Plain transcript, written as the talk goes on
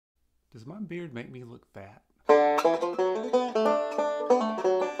Does my beard make me look fat?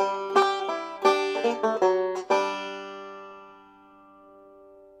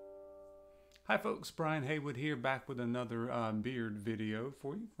 Hi folks, Brian Haywood here, back with another beard video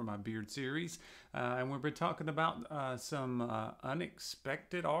for you for my beard series. And we've been talking about some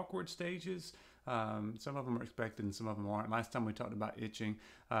unexpected awkward stages. Some of them are expected and some of them aren't. Last time we talked about itching.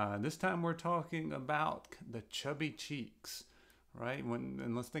 This time we're talking about the chubby cheeks, right?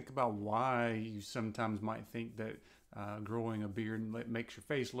 And let's think about why you sometimes might think that growing a beard makes your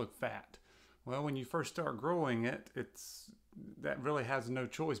face look fat. Well, when you first start growing it, that really has no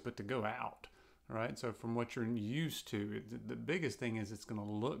choice but to go out. Right, so from what you're used to, the biggest thing is it's going to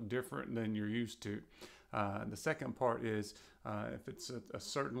look different than you're used to. The second part is if it's a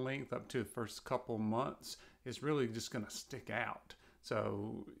certain length up to the first couple months, it's really just going to stick out.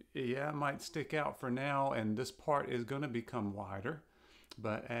 So yeah, it might stick out for now, and this part is going to become wider.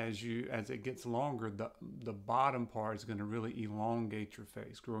 But as it gets longer, the bottom part is going to really elongate your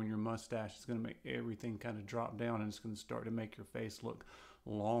face. Growing your mustache is going to make everything kind of drop down, and it's going to start to make your face look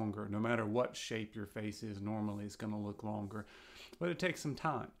longer. No matter what shape your face is, normally it's going to look longer, but it takes some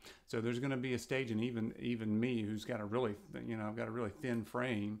time. So there's going to be a stage, and even me, who's got a really, I've got a really thin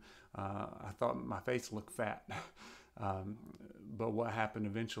frame, I thought my face looked fat. But what happened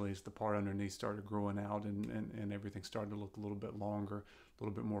eventually is the part underneath started growing out, and everything started to look a little bit longer, a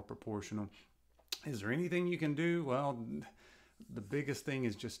little bit more proportional. Is there anything you can do? Well, the biggest thing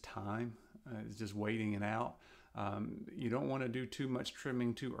is just time. It's just waiting it out. You don't want to do too much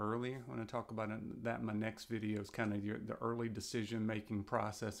trimming too early. I want to talk about that in my next video. Is kind of the early decision making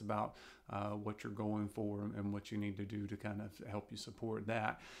process about what you're going for and what you need to do to kind of help you support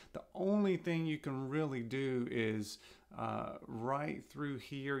that. The only thing you can really do is right through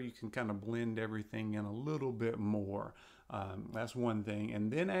here, you can kind of blend everything in a little bit more. That's one thing. And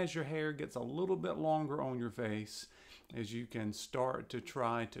then as your hair gets a little bit longer on your face, as you can start to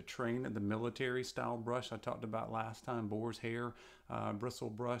try to train the military style brush I talked about last time, boar's hair bristle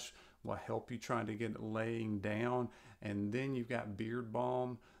brush will help you try to get it laying down. And then you've got beard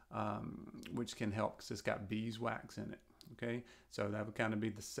balm, which can help because it's got beeswax in it. Okay, so that would kind of be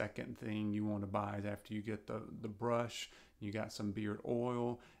the second thing you want to buy after you get the brush. You got some beard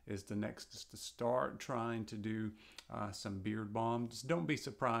oil is the next, just to start trying to do some beard balm. Just don't be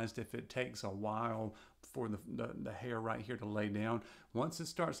surprised if it takes a while for the hair right here to lay down. Once it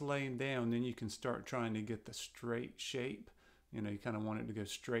starts laying down, then you can start trying to get the straight shape. You kind of want it to go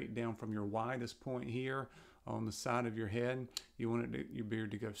straight down from your widest point here on the side of your head. You want your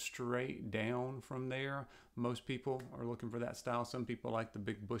beard to go straight down from there. Most people are looking for that style. Some people like the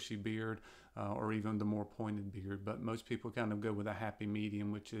big bushy beard or even the more pointed beard, but most people kind of go with a happy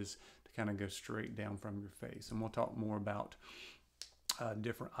medium, which is to kind of go straight down from your face. And we'll talk more about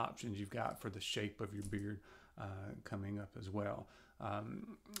different options you've got for the shape of your beard coming up as well.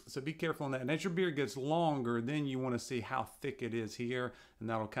 So be careful on that. And as your beard gets longer, then you want to see how thick it is here, and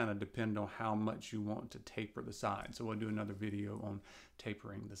that'll kind of depend on how much you want to taper the sides. So we'll do another video on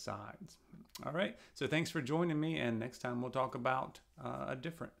tapering the sides. All right, so thanks for joining me, and next time we'll talk about a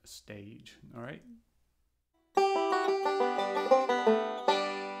different stage. All right,